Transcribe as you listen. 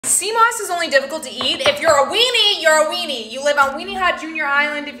Sea moss is only difficult to eat. If you're a weenie, you're a weenie. You live on Weenie Hut Junior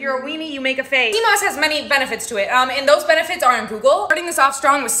Island. If you're a weenie, you make a face. Sea moss has many benefits to it, and those benefits are on Google. Starting this off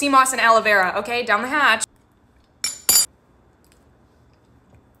strong with sea moss and aloe vera. Okay, down the hatch.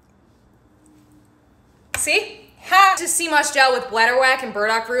 See? Ha! To sea moss gel with bladderwhack and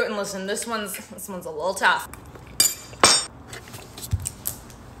burdock root, and listen, this one's a little tough.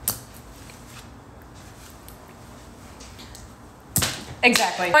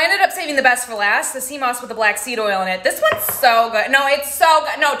 Exactly. I ended up saving the best for last, the sea moss with the black seed oil in it. This one's so good. No, it's so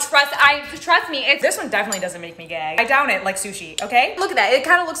good. No, trust me, this one definitely doesn't make me gag. I down it like sushi, okay? Look at that, it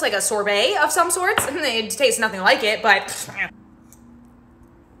kind of looks like a sorbet of some sorts. It tastes nothing like it, but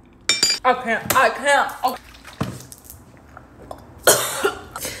I can't. Oh.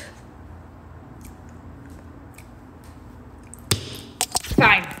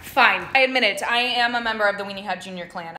 Fine. I admit it, I am a member of the Weenie Hut Junior clan.